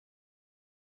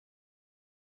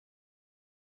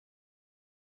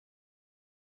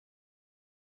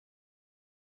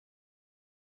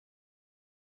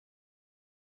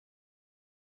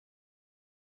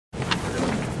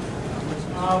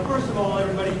First of all,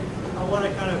 everybody, I want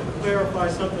to kind of clarify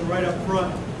something right up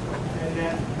front, and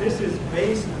that this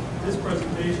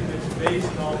presentation is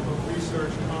based off of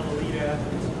research on elite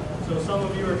athletes. So some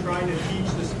of you are trying to teach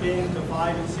the spin to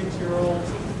 5- and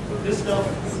 6-year-olds. This stuff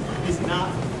is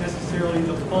not necessarily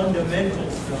the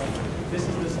fundamental stuff. This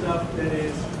is the stuff that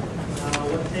is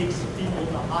what takes people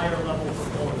to higher level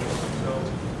performance. So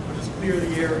I'll just clear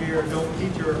the air here. Don't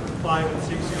teach your 5- and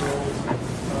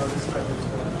 6-year-olds this type of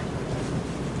stuff.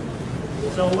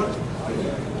 So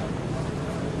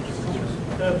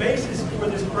the basis for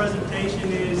this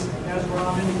presentation is, as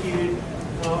Rob indicated,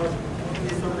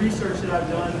 is the research that I've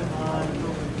done on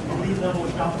elite level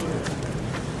shot putters.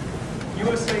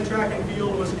 USA Track and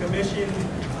Field was commissioned,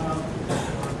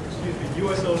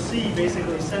 USOC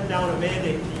basically sent down a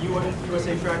mandate to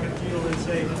USA Track and Field and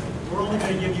say, we're only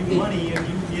going to give you money if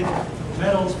you get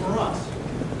medals for us.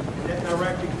 And that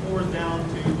directly pours down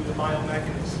to the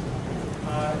biomechanics.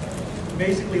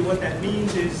 Basically what that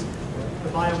means is the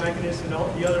biomechanists and all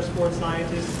the other sports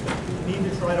scientists need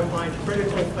to try to find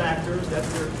critical factors, that's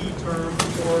their key term,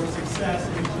 for success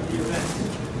in each of the events.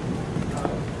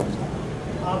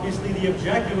 Obviously the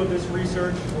objective of this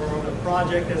research, or the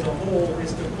project as a whole,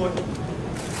 is to put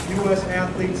U.S.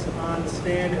 athletes on the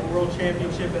stand at World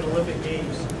Championship and Olympic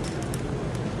Games.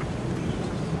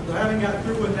 So having got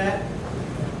through with that,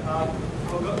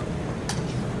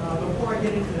 before I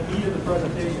get into the meat of the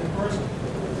presentation, first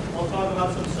I'll talk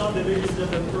about some subdivisions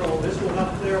of the throw. This will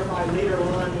help clarify later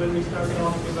on when we start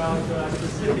talking about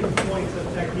specific points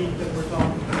of technique that we're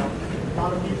talking about. A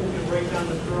lot of people can break down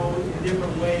the throw in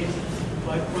different ways,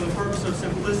 but for the purpose of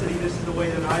simplicity, this is the way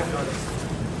that I've done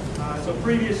it. So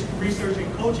previous research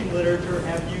and coaching literature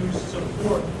have used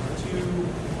support to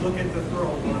look at the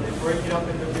throw and break it up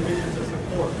into divisions of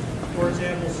support. For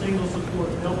example, single support,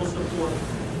 double support,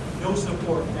 no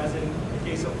support, as in the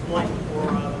case of flight or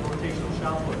the rotational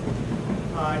shot put.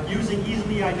 Using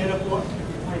easily identifiable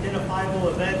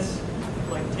events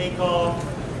like takeoff,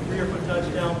 rear foot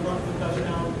touchdown, front foot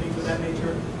touchdown, things of that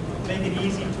nature, make it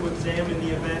easy to examine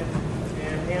the event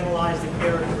and analyze the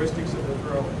characteristics of the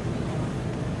throw.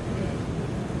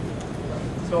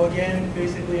 So again,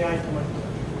 basically I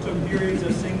took periods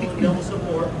of single and double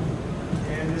support,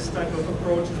 and this type of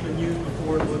approach has been used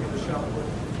before to look at the shot put.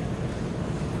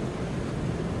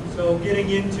 So getting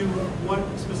into what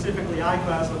specifically I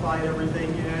classified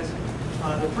everything as,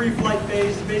 the pre-flight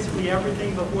phase is basically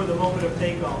everything before the moment of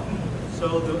takeoff.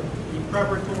 So the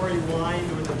preparatory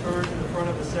wind or the turn to the front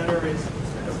of the center is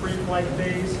the pre-flight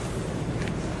phase.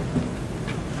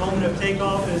 Moment of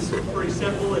takeoff is pretty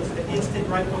simple. It's the instant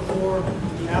right before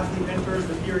the athlete enters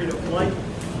the period of flight.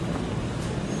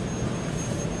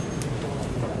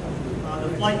 The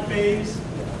flight phase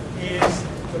is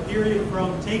the period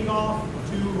from takeoff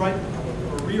to right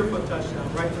or rear foot touchdown,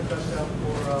 right foot touchdown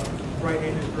for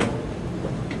right-handed throw.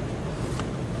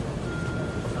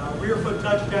 Rear foot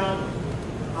touchdown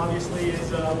obviously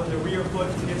is when the rear foot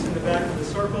gets in the back of the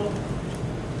circle.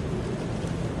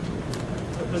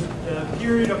 The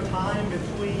period of time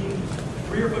between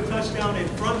rear foot touchdown and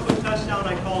front foot touchdown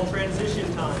I call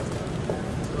transition time.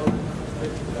 So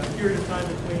the period of time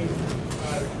between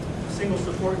single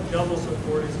support and double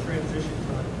support is transition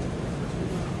time.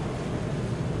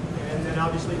 And then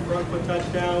obviously front foot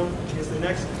touchdown is the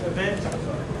next event.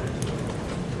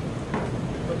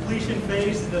 Completion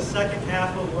phase is the second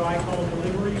half of what I call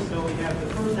delivery. So we have the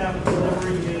first half of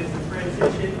delivery is the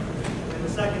transition, and the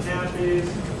second half is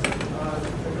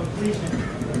the completion.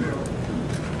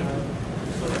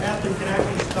 So the athlete can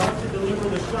actually start to deliver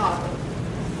the shot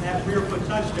at rear foot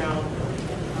touchdown,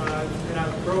 and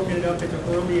I've broken it up into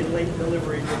early and late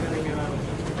delivery depending on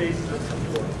the phases of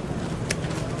support.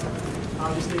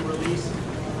 Obviously, release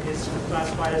is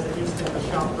classified as the instant the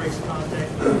shot breaks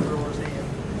contact with the thrower's hand.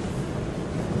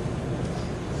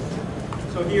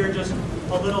 So here, just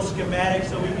a little schematic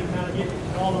so we can kind of get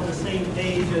all on the same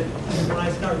page. And when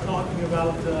I start talking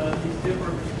about these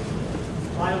different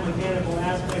biomechanical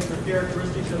aspects or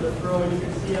characteristics of the throw, you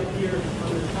can see up here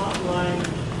on the top line,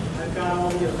 I've got all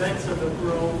the events of the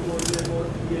throw, for example,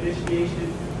 the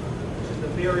initiation, which is the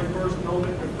very first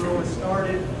moment the throw is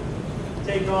started,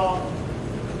 takeoff,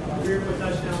 rear foot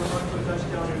touchdown, front foot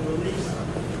touchdown, and release.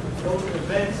 Those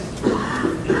events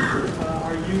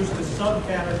are used to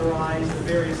subcategorize the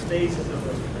various phases of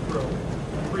the throw: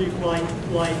 pre-flight,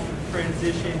 flight,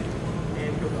 transition,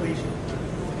 and completion.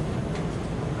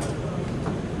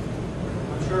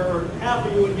 I'm sure half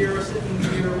of you in here are sitting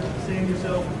here saying to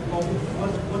yourself, well,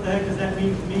 what the heck does that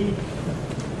mean to me?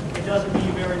 It doesn't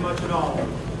mean very much at all.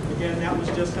 Again, that was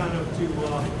just kind of to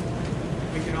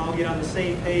we can all get on the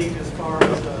same page as far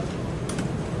as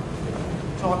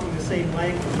talking the same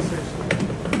language,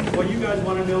 essentially. What you guys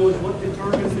want to know is what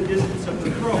determines the distance of the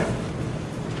throw.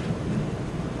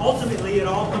 Ultimately, it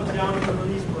all comes down to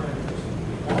release parameters.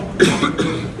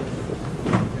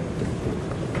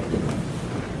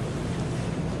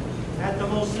 At the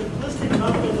most simplistic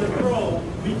level of the throw,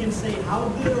 we can say how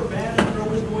good or bad a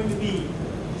throw is going to be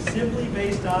simply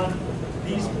based on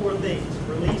these four things: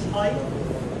 release height,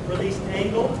 release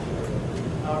angle,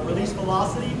 release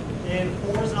velocity, and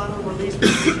horizontal release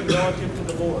position relative to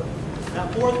the board.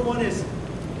 That fourth one is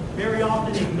very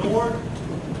often ignored,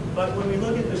 but when we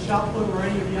look at the shot put or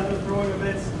any of the other throwing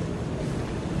events,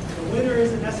 the winner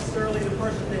isn't necessarily the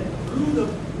person that threw the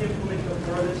implement the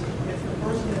furthest, it's the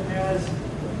person that has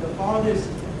the farthest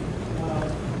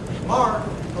mark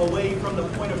away from the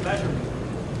point of measurement.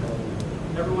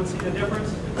 Everyone see the difference?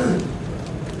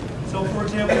 So for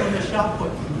example, in the shot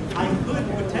put, I could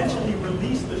potentially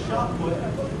release the shot put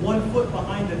 1 foot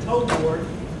behind the toe board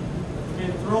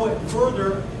and throw it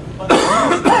further, but the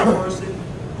person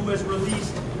who has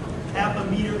released half a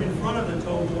meter in front of the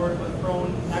toe board but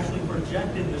actually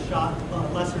projected the shot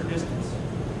a lesser distance.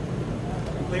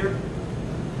 Clear?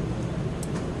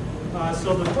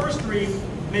 So the first three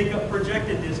make up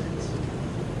projected distance: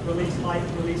 release height,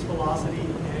 release velocity,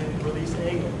 and release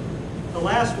angle. The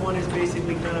last one is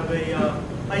basically kind of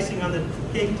a icing on the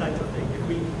cake type of thing. If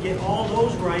we get all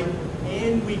those right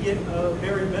and we get a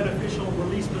very beneficial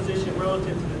release position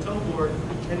relative to the toe board,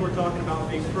 then we're talking about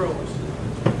big throws.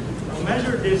 Now,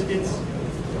 measured distance,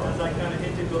 as I kind of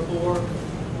hinted before,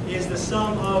 is the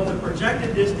sum of the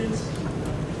projected distance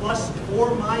plus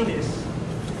or minus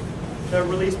the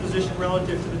release position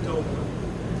relative to the toe board.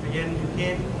 Again, you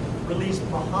can't release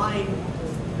behind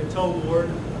the toe board,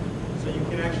 so you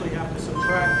can actually have to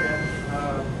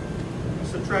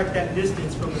subtract that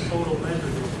distance from the total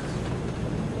measured distance.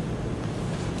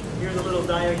 Here's a little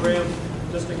diagram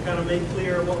just to kind of make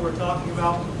clear what we're talking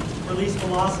about. Release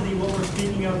velocity, what we're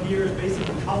speaking of here is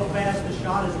basically how fast the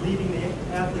shot is leaving the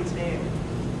athlete's hand.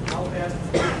 How fast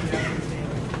it's leaving the athlete's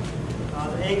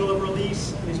hand. The angle of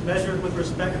release is measured with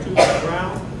respect to the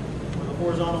ground or the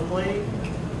horizontal plane.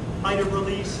 Height of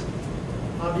release,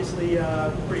 obviously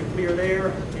pretty clear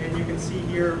there, and you can see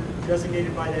here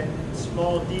designated by that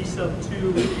small d sub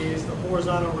 2 is the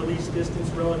horizontal release distance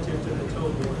relative to the toe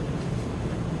board.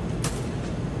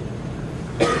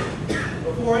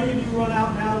 Before any of you run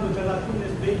out now, because I put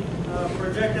this big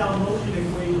projectile motion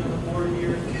equation on the board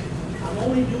here, I'm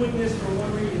only doing this for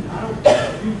one reason.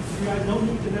 You guys don't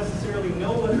need to necessarily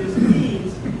know what this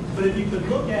means, but if you could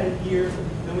look at it here,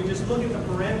 and we just look at the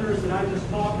parameters that I just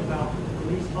talked about,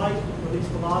 release height, release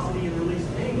velocity, and release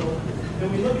angle,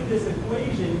 and we look at this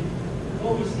equation,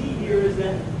 what we see here is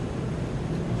that,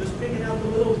 just picking out the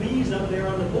little b's up there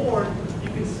on the board, you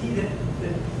can see that the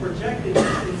projected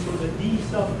distance, or the d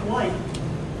sub flight,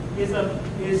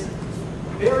 is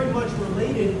very much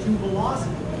related to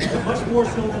velocity, much more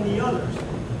so than the others.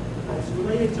 It's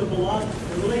related to velocity.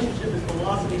 The relationship is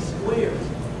velocity squared,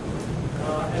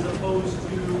 as opposed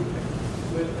to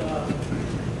with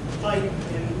height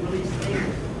and release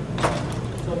angle.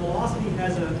 So velocity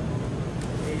has a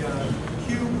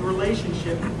cubed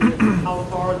relationship with how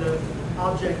far the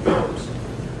object goes.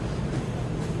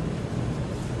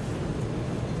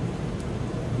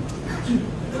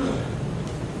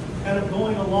 Kind of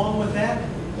going along with that,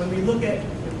 when we look at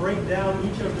and break down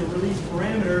each of the release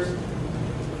parameters,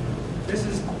 this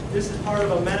is part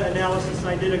of a meta-analysis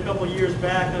I did a couple years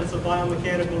back on some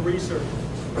biomechanical research.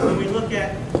 When we look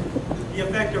at the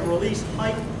effect of release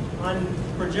height on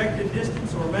projected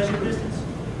distance or measured distance,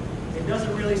 it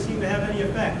doesn't really seem to have any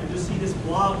effect. You just see this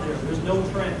blob there. There's no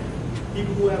trend.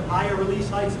 People who have higher release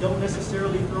heights don't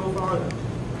necessarily throw farther.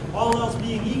 All else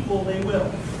being equal, they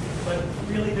will. But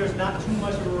really, there's not too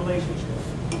much of a relationship.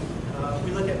 If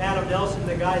we look at Adam Nelson,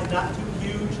 the guy's not too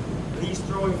huge, but he's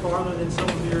throwing farther than some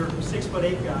of your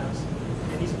 6'8" guys.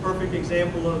 And he's a perfect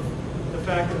example of the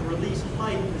fact that release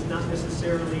height is not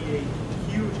necessarily a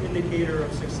huge indicator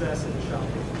of success in the shot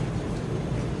put.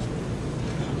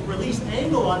 Release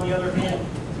angle, on the other hand,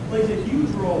 plays a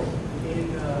huge role in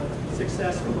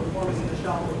success or performance in the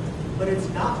shot put, but it's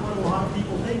not what a lot of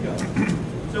people think of.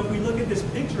 So if we look at this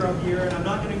picture up here, and I'm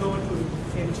not going to go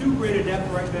in too great a depth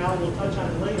right now, we'll touch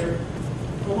on it later,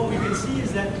 but what we can see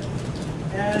is that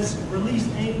as release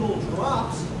angle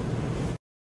drops,